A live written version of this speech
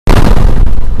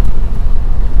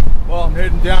I'm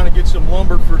heading down to get some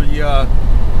lumber for the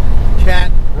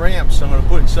cat ramps I'm going to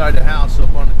put inside the house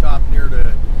up on the top near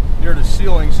the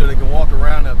ceiling so they can walk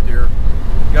around up there.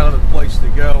 Got another place to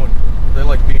go, and they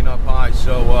like being up high.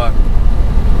 So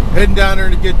heading down there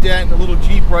to get that in a little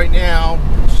Jeep right now.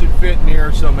 Should fit in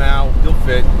here somehow. It'll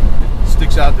fit. It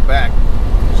sticks out the back.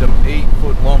 Some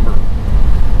 8-foot lumber.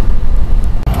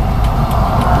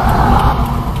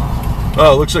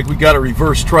 Oh, it looks like we got a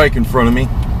reverse trike in front of me.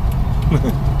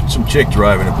 Some chick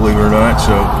driving it, believe it or not.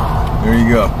 So there you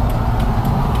go.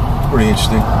 Pretty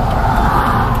interesting.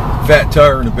 Fat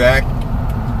tire in the back.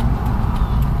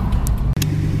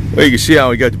 Well, you can see how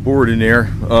we got the board in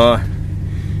there.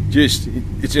 It's an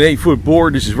 8-foot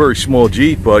board. This is a very small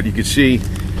Jeep, but you can see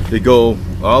they go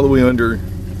all the way under,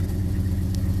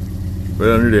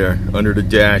 right under there, under the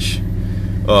dash.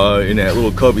 In that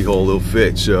little cubby hole, they'll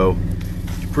fit. So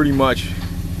you pretty much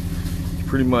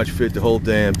fit the whole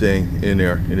damn thing in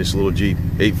there in this little Jeep.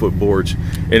 8-foot boards,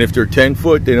 and if they're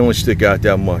 10-foot, they don't stick out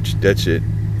that much. That's it.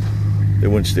 They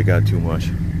wouldn't stick out too much.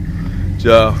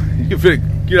 So you can fit,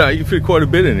 you can fit quite a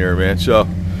bit in there, man. So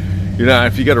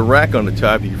if you got a rack on the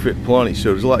top, you can fit plenty.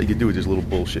 So there's a lot you can do with this little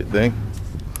bullshit thing.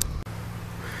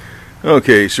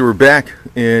 Okay, so we're back,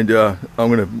 and I'm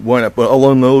gonna wind up.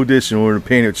 I'll unload this, and we're gonna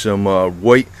paint it some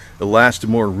white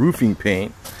Elastomor roofing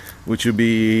paint, which will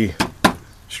be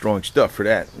strong stuff for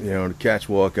that. The cats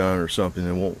walk on or something,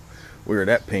 and won't wear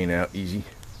that paint out easy.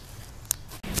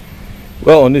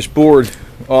 Well, on this board,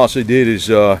 all I did is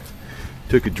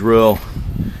took a drill,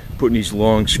 putting these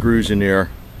long screws in there,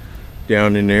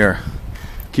 down in there.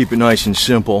 Keep it nice and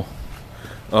simple.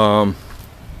 That's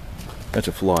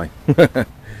a fly.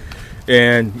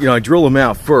 And I drill them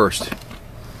out first.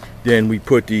 Then we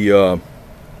put the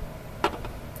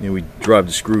we drive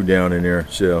the screw down in there.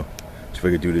 So if I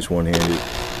could do this one-handed.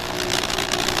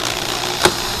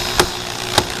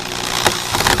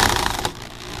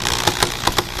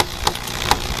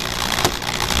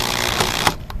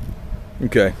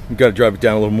 Okay, we got to drive it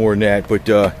down a little more than that, but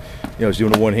I was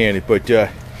doing it one-handed. But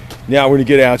now we're gonna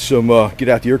get out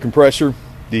the air compressor,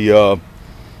 the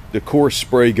coarse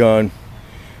spray gun,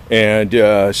 and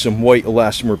some white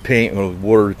Elastomor paint. I'm gonna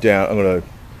water it down. I'm gonna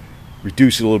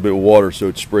reduce it a little bit with water so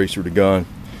it sprays through the gun.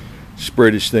 Spray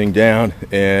this thing down,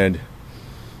 and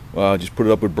just put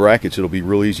it up with brackets. It'll be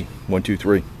real easy. 1, 2,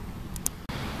 3.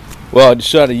 Well, I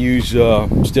decided to use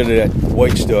instead of that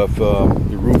white stuff,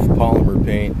 the roof polymer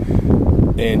paint,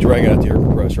 and drag out the air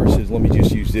compressor. I said, let me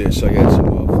just use this. I got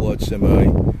some flood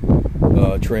semi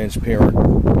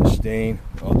transparent stain.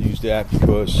 I'll use that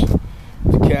because if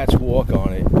the cats walk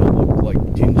on it, it'll look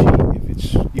like dingy. If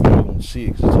it's, even though you don't see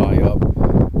it because it's high up,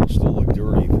 it'll still look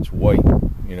dirty if it's white,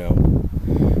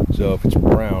 So if it's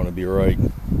brown, it'll be alright.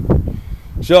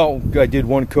 So I did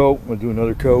one coat. I'm gonna do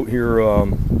another coat here,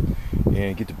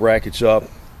 and get the brackets up.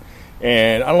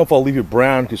 And I don't know if I'll leave it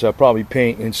brown because I'll probably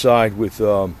paint inside with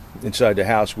inside the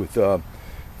house with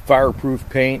fireproof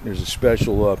paint. There's a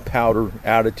special powder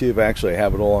additive. Actually, I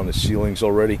have it all on the ceilings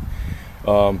already.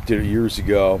 Did it years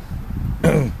ago.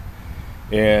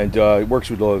 And it works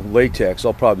with latex.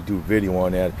 I'll probably do a video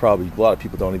on that. Probably a lot of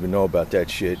people don't even know about that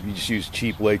shit. You just use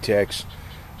cheap latex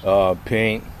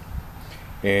paint,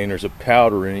 and there's a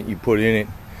powder in it you put in it.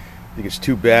 I think it's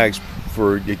 2 bags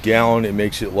for a gallon. It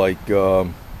makes it like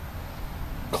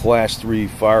class 3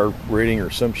 fire rating or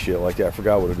some shit like that. I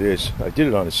forgot what it is. I did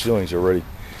it on the ceilings already,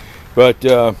 but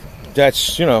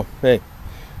that's hey,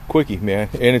 quickie, man.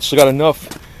 And it's got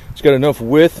enough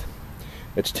width.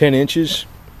 It's 10 inches.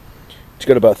 It's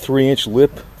got about 3-inch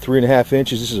lip, 3.5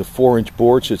 inches. This is a 4-inch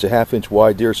board, so it's a 1/2 inch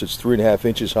wide there, so it's 3.5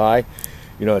 inches high.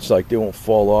 It's like they won't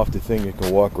fall off the thing. You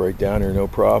can walk right down there, no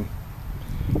problem.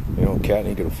 Cat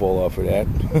ain't gonna fall off of that.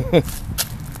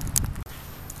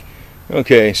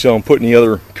 Okay, so I'm putting the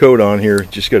other coat on here.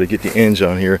 Just got to get the ends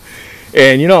on here.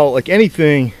 And like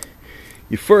anything,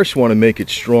 you first want to make it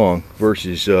strong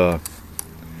versus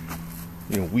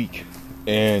weak.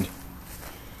 And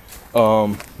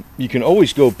you can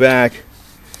always go back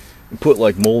and put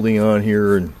like molding on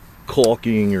here and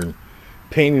caulking or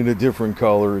painting a different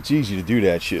color. It's easy to do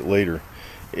that shit later.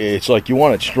 It's like you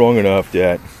want it strong enough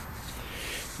that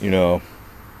you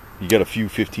got a few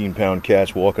 15-pound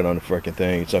cats walking on the freaking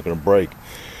thing. It's not going to break.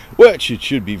 Which it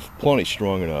should be plenty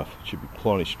strong enough. It should be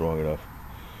plenty strong enough.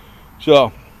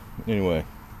 So, anyway.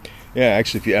 Yeah,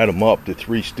 actually, if you add them up, the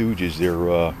 3 Stooges,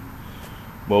 they're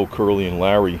Mo, Curly, and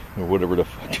Larry, or whatever the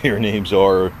fuck their names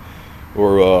are,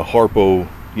 or Harpo,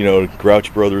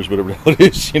 Grouch Brothers, whatever the hell it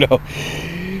is,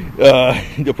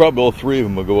 they'll probably all 3 of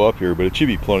them will go up here, but it should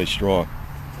be plenty strong.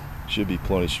 Should be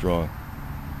plenty strong.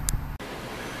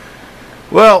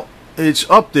 Well, it's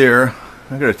up there.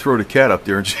 I gotta throw the cat up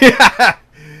there and see. I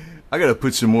gotta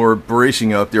put some more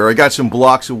bracing up there. I got some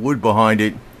blocks of wood behind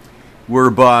it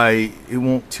whereby it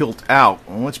won't tilt out.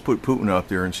 Well, let's put Putin up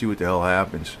there and see what the hell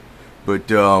happens.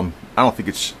 But I don't think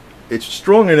it's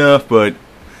strong enough, but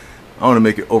I want to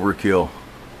make it overkill.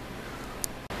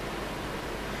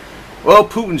 Well,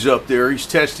 Putin's up there. He's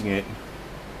testing it.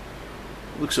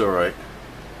 Looks alright.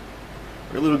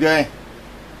 Hey, little guy.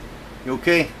 You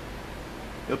okay?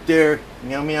 You up there?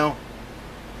 Meow meow.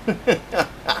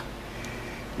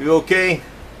 You okay?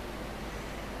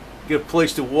 Get a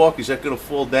place to walk. Is that gonna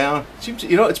fall down? Seems,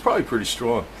 you know, it's probably pretty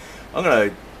strong. I'm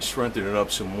gonna strengthen it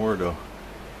up some more though.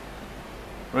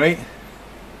 Right?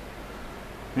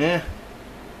 Yeah.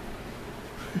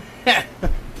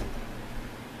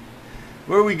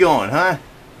 Where are we going, huh?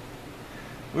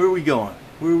 Where are we going?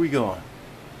 Where are we going?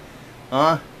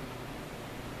 Huh?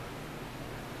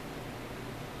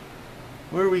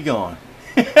 Where are we going?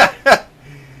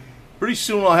 Pretty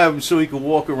soon I'll have him so he can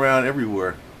walk around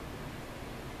everywhere.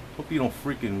 Hope you don't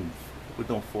freaking, hope it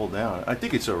don't fall down. I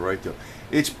think it's alright though.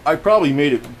 I probably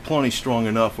made it plenty strong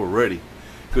enough already.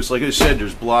 Because like I said,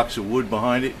 there's blocks of wood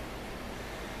behind it.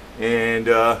 And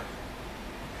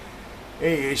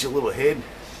hey, here's your little head.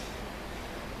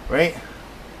 Right?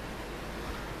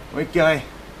 Right, guy?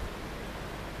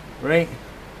 Right?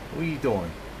 What are you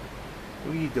doing?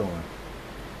 What are you doing?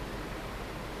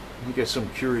 You got some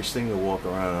curious thing to walk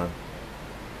around on.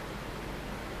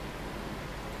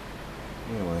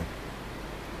 Anyway.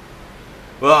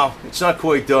 Well, it's not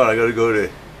quite done. I gotta go to...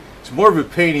 It's more of a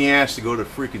pain in the ass to go to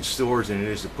freaking stores than it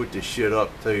is to put this shit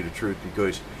up, to tell you the truth,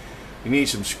 because you need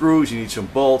some screws, you need some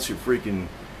bolts, your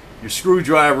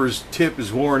screwdriver's tip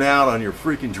is worn out on your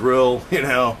freaking drill, you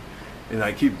know. And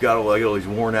I got all these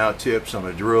worn out tips on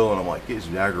the drill, and I'm like, this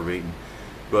is aggravating.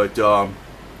 But I'm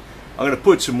gonna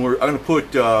put some more. I'm gonna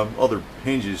put other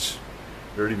hinges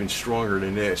that are even stronger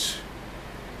than this,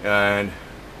 and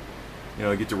you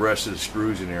know, get the rest of the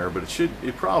screws in there. But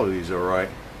it probably is all right.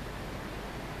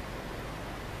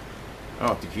 I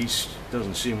don't think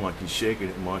doesn't seem like he's shaking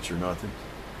it much or nothing.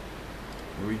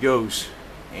 Here he goes.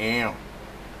 Ow.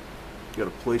 Got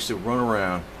a place to run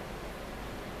around.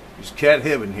 It's cat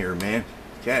heaven here, man.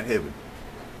 Cat heaven.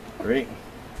 Right?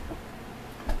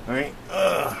 Alright.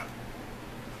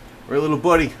 Right, little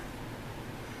buddy.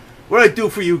 What'd I do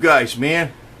for you guys,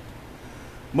 man?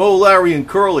 Mo, Larry, and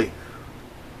Curly.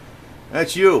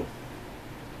 That's you.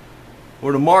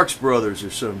 Or the Marx Brothers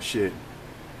or some shit.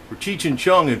 Or Cheech and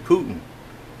Chong and Putin.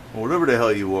 Or whatever the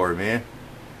hell you are, man.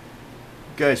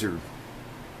 You guys are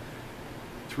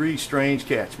three strange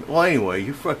cats. Well, anyway,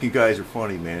 you fucking guys are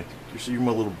funny, man. You're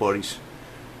my little buddies.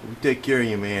 We take care of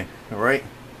you, man. Alright?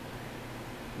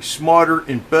 You're smarter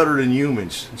and better than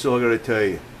humans. That's all I gotta tell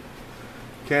you.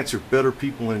 Cats are better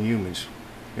people than humans.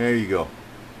 There you go.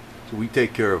 So we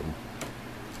take care of them.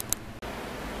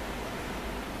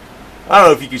 I don't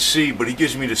know if you can see, but he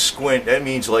gives me the squint. That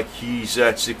means like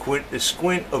that's the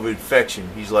squint of infection.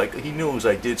 He's like, he knows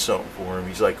I did something for him.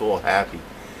 He's like all happy.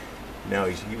 Now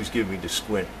he was giving me the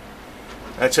squint.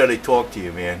 That's how they talk to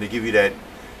you, man. They give you that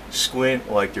squint,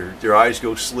 like their eyes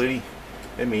go slitty.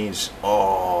 That means,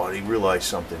 oh, they realize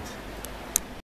something.